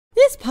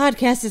This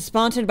podcast is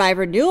sponsored by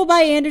Renewal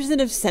by Andersen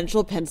of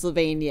Central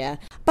Pennsylvania.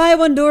 Buy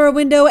one door a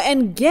window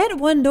and get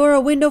one door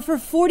a window for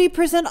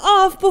 40%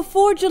 off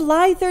before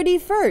July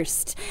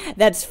 31st.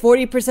 That's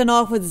 40%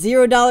 off with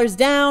 $0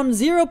 down,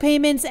 0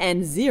 payments,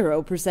 and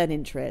 0%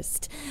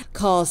 interest.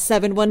 Call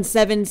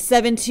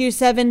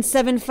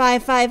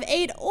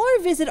 717-727-7558 or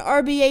visit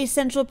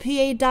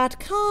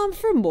rbacentralpa.com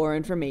for more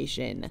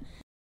information.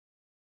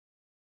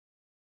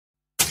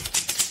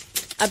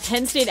 A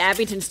Penn State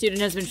Abington student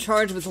has been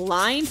charged with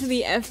lying to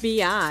the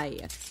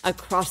FBI.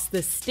 Across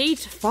the state,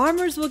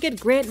 farmers will get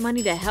grant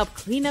money to help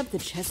clean up the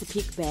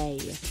Chesapeake Bay.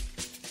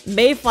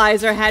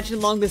 Mayflies are hatching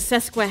along the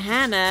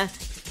Susquehanna.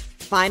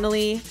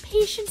 Finally,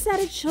 patients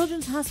at a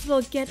children's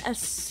hospital get a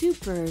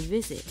super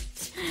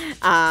visit.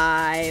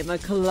 I'm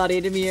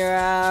Claudia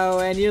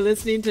Dimuro, and you're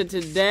listening to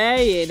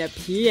Today in a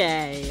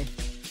PA.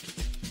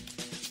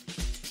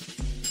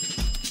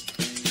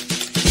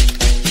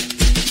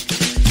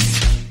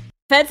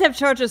 Feds have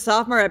charged a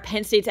sophomore at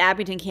Penn State's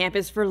Abington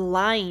campus for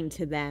lying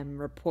to them,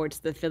 reports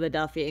the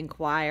Philadelphia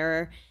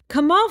Inquirer.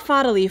 Kamal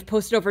Fadaleef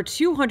posted over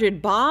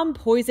 200 bomb,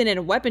 poison,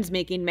 and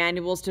weapons-making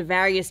manuals to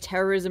various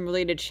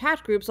terrorism-related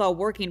chat groups while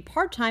working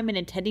part-time and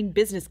attending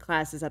business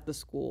classes at the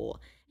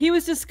school. He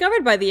was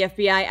discovered by the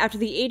FBI after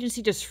the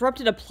agency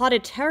disrupted a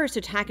plotted terrorist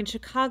attack in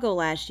Chicago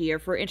last year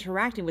for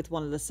interacting with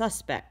one of the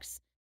suspects.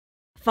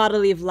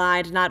 Fadaleef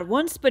lied not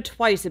once but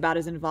twice about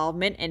his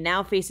involvement and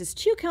now faces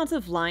 2 counts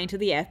of lying to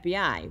the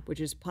FBI, which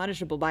is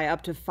punishable by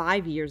up to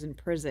 5 years in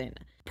prison.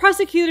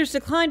 Prosecutors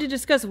declined to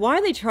discuss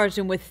why they charged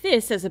him with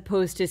this as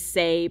opposed to,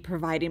 say,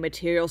 providing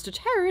materials to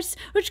terrorists,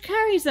 which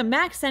carries a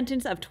max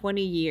sentence of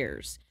 20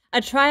 years. A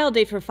trial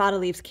date for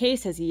Fadaleef's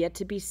case has yet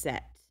to be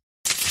set.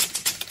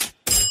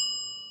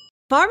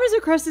 Farmers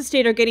across the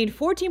state are getting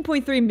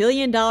 $14.3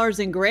 million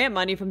in grant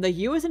money from the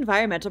U.S.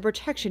 Environmental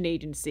Protection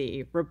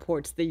Agency,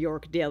 reports the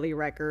York Daily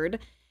Record.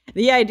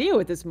 The idea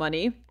with this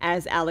money,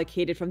 as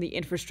allocated from the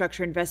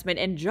Infrastructure Investment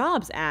and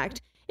Jobs Act,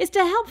 is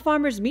to help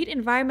farmers meet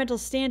environmental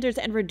standards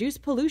and reduce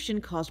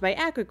pollution caused by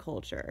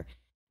agriculture.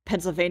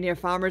 Pennsylvania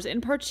farmers in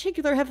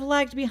particular have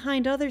lagged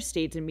behind other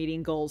states in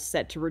meeting goals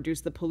set to reduce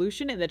the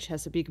pollution in the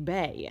Chesapeake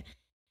Bay.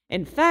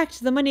 In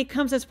fact, the money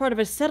comes as part of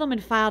a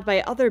settlement filed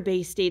by other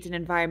Bay states and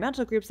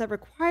environmental groups that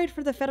required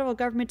for the federal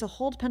government to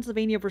hold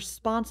Pennsylvania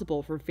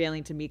responsible for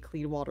failing to meet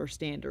clean water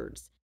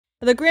standards.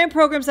 The grant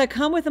programs that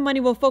come with the money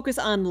will focus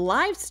on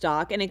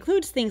livestock and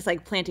includes things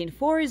like planting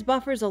forest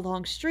buffers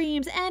along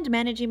streams and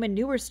managing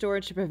manure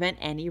storage to prevent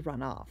any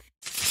runoff.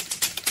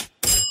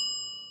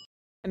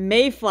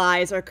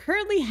 Mayflies are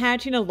currently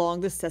hatching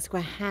along the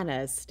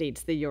Susquehanna,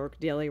 states the York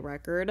Daily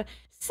Record.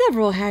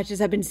 Several hatches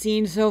have been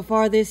seen so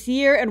far this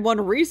year, and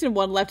one recent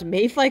one left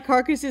mayfly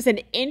carcasses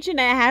 1.5 inches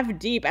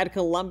deep at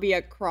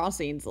Columbia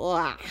crossings.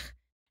 Ugh.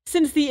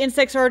 Since the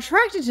insects are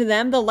attracted to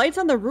them, the lights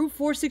on the Route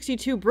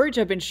 462 bridge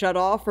have been shut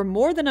off for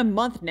more than a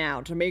month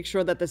now to make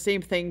sure that the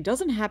same thing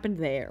doesn't happen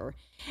there.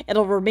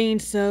 It'll remain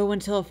so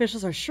until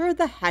officials are sure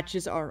the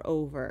hatches are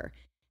over.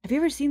 Have you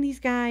ever seen these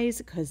guys?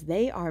 Because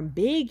they are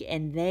big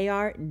and they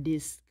are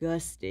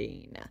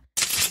disgusting.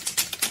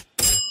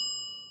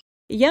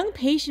 Young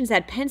patients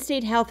at Penn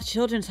State Health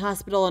Children's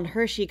Hospital in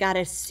Hershey got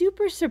a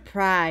super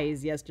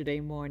surprise yesterday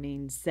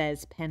morning,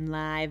 says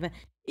PennLive.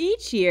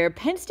 Each year,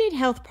 Penn State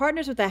Health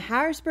partners with a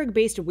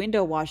Harrisburg-based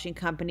window washing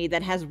company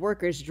that has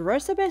workers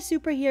dress up as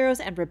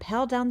superheroes and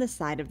rappel down the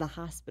side of the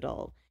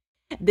hospital.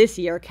 This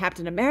year,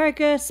 Captain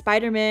America,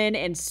 Spider-Man,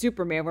 and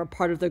Superman were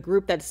part of the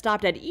group that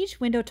stopped at each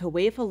window to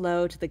wave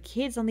hello to the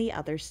kids on the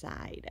other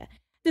side.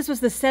 This was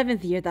the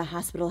 7th year the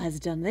hospital has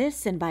done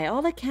this, and by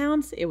all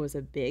accounts, it was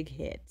a big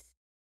hit.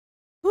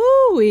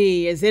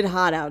 Ooh-wee, is it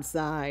hot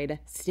outside?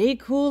 Stay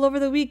cool over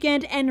the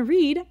weekend and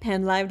read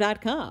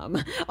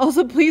PennLive.com.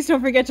 Also, please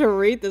don't forget to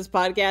rate this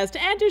podcast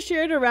and to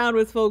share it around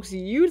with folks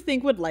you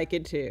think would like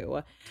it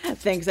too.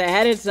 Thanks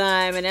ahead of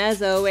time, and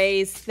as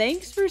always,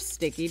 thanks for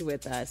sticking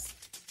with us.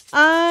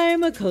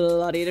 I'm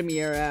Claudia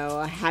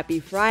Dimuro. Happy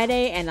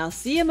Friday, and I'll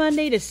see you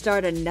Monday to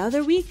start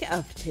another week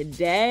of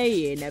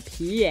Today in a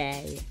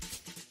PA.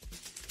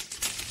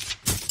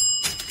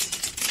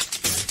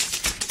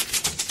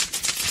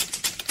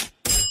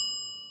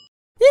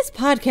 This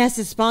podcast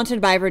is sponsored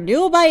by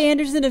Renewal by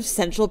Andersen of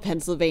Central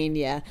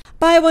Pennsylvania.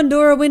 Buy one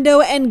door a window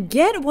and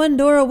get one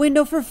door a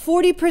window for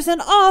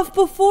 40% off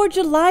before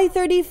July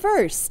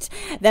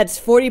 31st. That's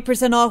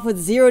 40% off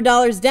with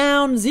 $0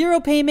 down, 0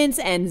 payments,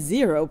 and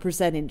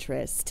 0%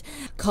 interest.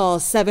 Call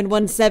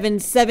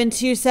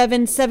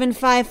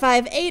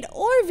 717-727-7558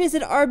 or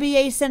visit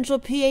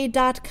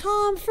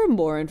rbacentralpa.com for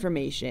more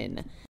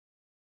information.